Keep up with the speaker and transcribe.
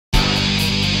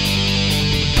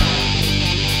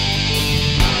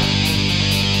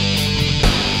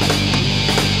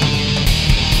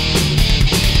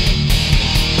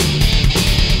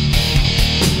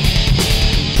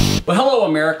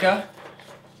America.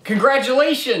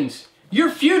 Congratulations! Your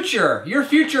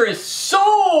future is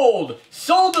sold!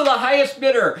 Sold to the highest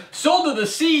bidder. Sold to the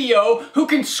CEO who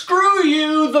can screw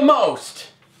you the most.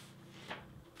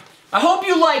 I hope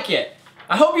you like it.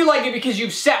 I hope you like it because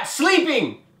you've sat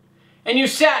sleeping and you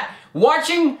sat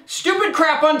watching stupid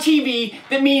crap on TV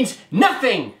that means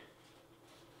nothing.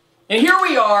 And here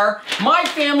we are, my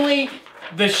family,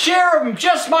 the share of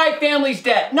just my family's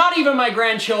debt, not even my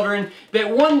grandchildren,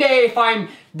 that one day if I'm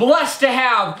blessed to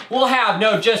have, will have.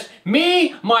 No, just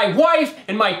me, my wife,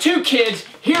 and my 2 kids.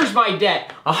 Here's my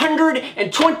debt,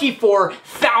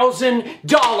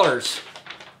 $124,000.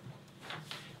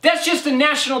 That's just the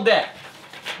national debt.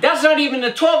 That's not even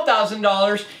the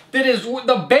 $12,000 that is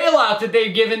the bailout that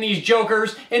they've given these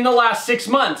jokers in the last 6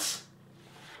 months.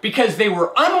 Because they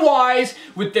were unwise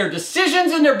with their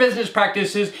decisions and their business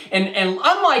practices, and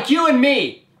unlike you and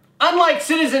me, unlike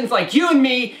citizens like you and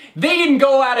me, they didn't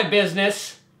go out of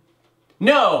business.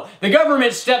 No, the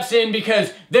government steps in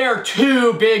because they're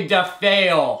too big to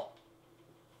fail.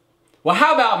 Well,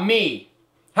 how about me?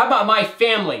 How about my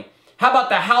family? How about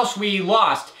the house we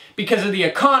lost because of the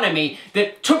economy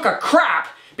that took a crap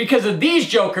because of these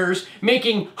jokers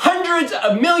making hundreds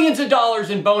of millions of dollars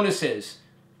in bonuses?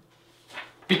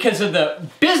 Because of the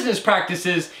business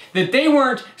practices that they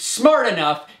weren't smart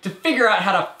enough to figure out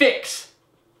how to fix.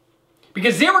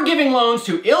 Because they were giving loans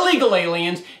to illegal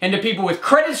aliens and to people with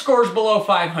credit scores below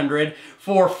 500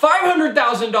 for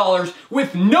 $500,000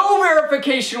 with no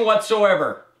verification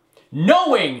whatsoever.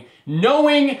 Knowing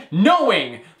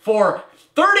for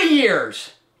 30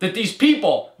 years that these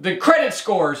people, the credit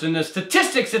scores and the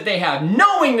statistics that they have,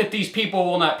 knowing that these people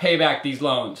will not pay back these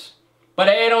loans. But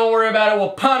hey, don't worry about it.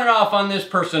 We'll pawn it off on this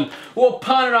person. We'll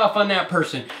pawn it off on that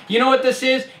person. You know what this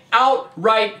is?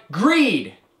 Outright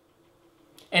greed.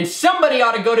 And somebody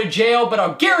ought to go to jail, but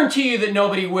I'll guarantee you that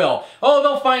nobody will. Oh,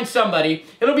 they'll find somebody.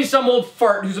 It'll be some old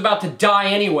fart who's about to die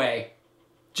anyway.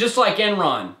 Just like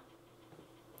Enron.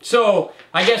 So,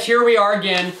 I guess here we are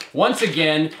again, once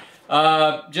again,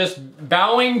 just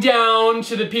bowing down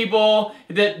to the people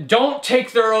that don't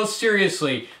take their oaths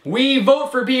seriously. We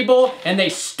vote for people and they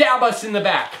stab us in the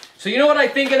back. So you know what I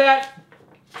think of that?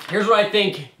 Here's what I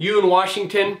think. You in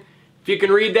Washington, if you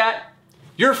can read that,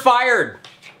 you're fired.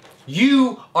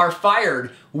 You are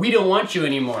fired. We don't want you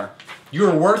anymore.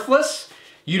 You're worthless,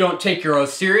 you don't take your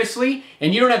oath seriously,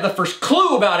 and you don't have the first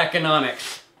clue about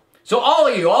economics. So all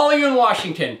of you in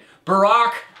Washington,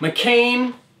 Barack,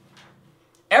 McCain,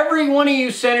 every one of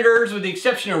you senators, with the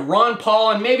exception of Ron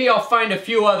Paul, and maybe I'll find a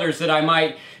few others that I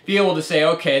might be able to say,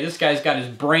 okay, this guy's got his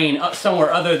brain up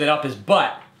somewhere other than up his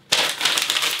butt.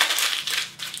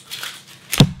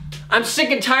 I'm sick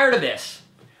and tired of this.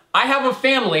 I have a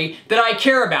family that I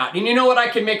care about, and you know what? I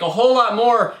can make a whole lot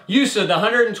more use of the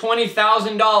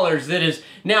 $120,000 that is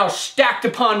now stacked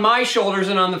upon my shoulders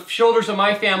and on the shoulders of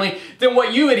my family than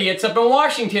what you idiots up in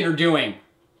Washington are doing.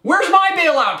 Where's my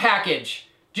bailout package?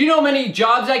 Do you know how many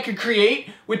jobs I could create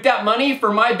with that money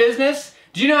for my business?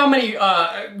 Do you know how many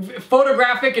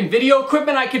photographic and video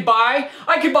equipment I could buy?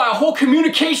 I could buy a whole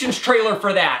communications trailer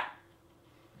for that.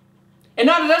 And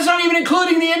that's not even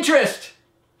including the interest.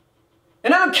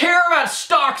 And I don't care about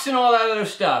stocks and all that other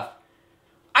stuff.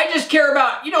 I just care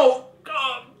about, you know,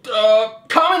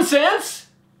 common sense.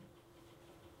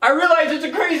 I realize it's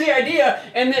a crazy idea,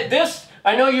 and that this,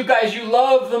 I know you guys, you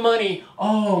love the money.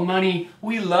 Oh, money,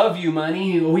 we love you,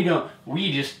 money. We don't,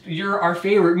 you're our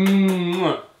favorite.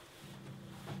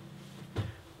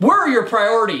 Where are your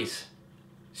priorities?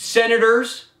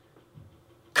 Senators,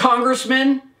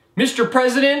 congressmen, Mr.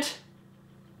 President,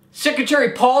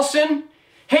 Secretary Paulson?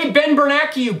 Hey, Ben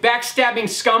Bernanke, you backstabbing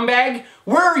scumbag,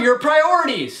 where are your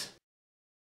priorities?